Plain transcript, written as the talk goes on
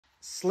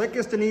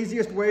Slickest and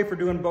easiest way for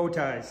doing bow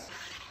ties.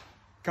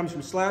 Comes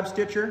from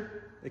Slabstitcher.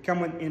 They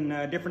come in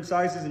different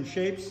sizes and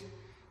shapes.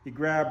 You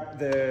grab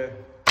the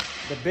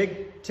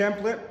big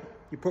template,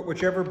 you put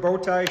whichever bow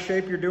tie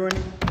shape you're doing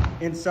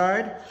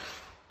inside.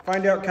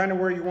 Find out kind of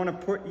where you want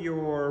to put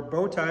your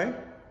bow tie.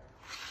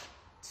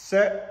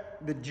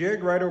 Set the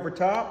jig right over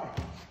top.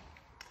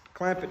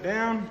 Clamp it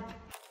down.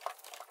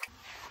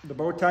 The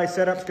bow tie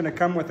setup's going to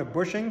come with a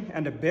bushing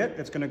and a bit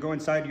that's going to go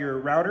inside your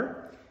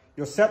router.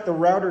 You'll set the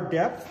router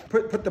depth,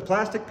 put the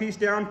plastic piece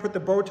down, put the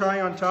bow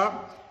tie on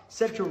top,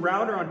 set your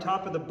router on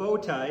top of the bow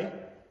tie,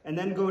 and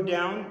then go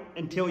down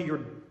until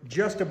you're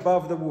just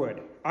above the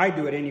wood. I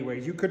do it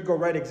anyways. You could go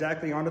right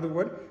exactly onto the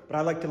wood, but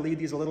I like to leave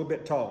these a little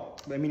bit tall.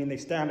 Meaning they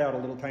stand out a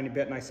little tiny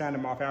bit, and I sand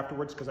them off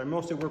afterwards because I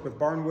mostly work with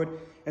barn wood,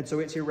 and so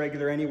it's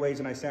irregular anyways,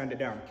 and I sand it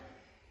down.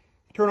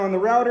 Turn on the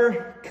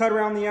router, cut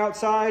around the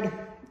outside,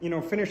 you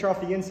know, finish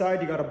off the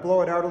inside. You got to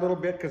blow it out a little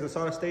bit because the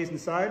solder stays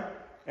inside,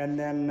 and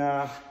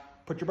then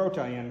put your bow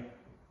tie in.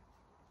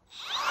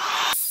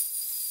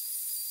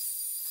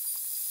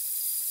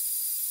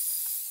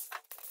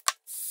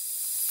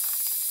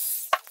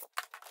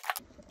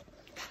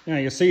 Now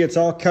you see it's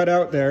all cut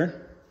out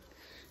there,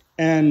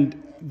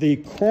 and the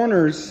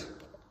corners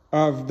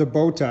of the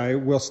bow tie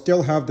will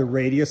still have the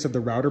radius of the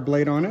router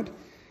blade on it,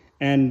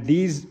 and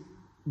these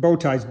bow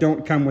ties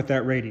don't come with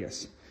that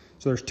radius.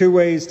 So there's two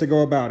ways to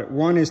go about it.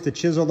 One is to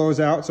chisel those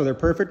out so they're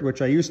perfect,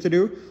 which I used to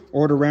do,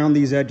 or to round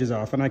these edges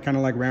off, and I kind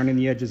of like rounding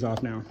the edges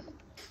off now.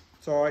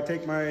 So I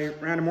take my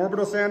random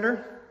orbital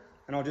sander,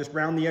 and I'll just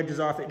round the edges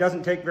off. It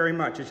doesn't take very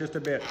much, it's just a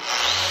bit.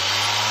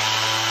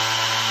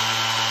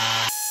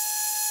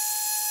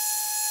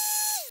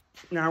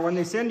 Now, when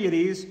they send you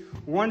these,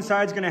 one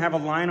side's going to have a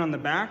line on the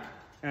back,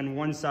 and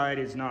one side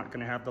is not going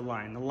to have the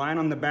line. The line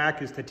on the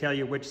back is to tell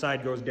you which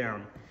side goes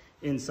down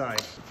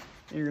inside.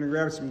 And you're going to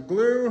grab some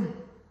glue,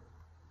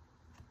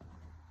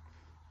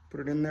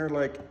 put it in there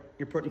like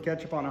you're putting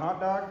ketchup on a hot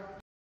dog.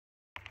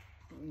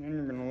 And then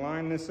you're going to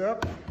line this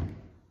up.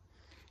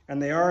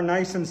 And they are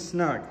nice and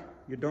snug.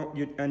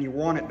 And you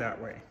want it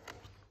that way.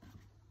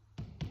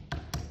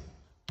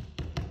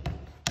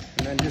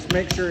 And then just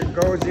make sure it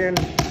goes in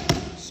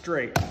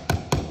straight.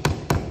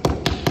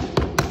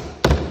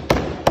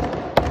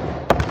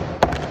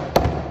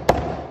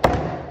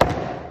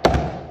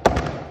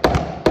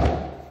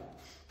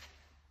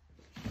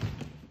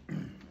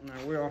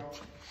 We'll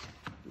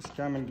just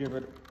come and give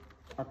it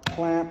a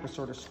clamp to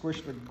sort of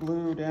squish the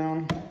glue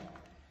down.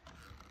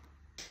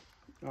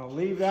 I'll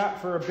leave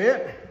that for a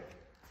bit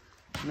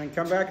and then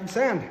come back and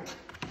sand.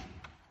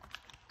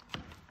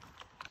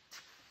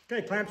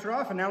 Okay, clamps are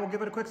off, and now we'll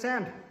give it a quick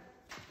sand.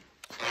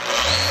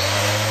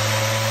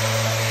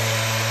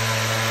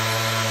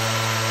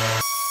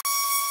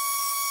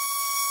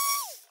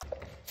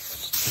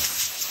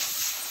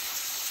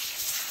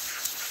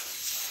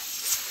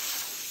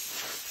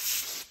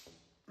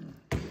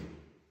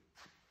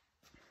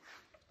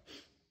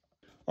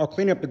 I'll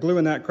clean up the glue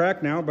in that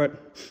crack now,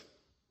 but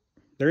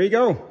there you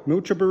go.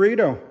 Mucho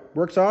burrito.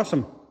 Works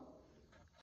awesome.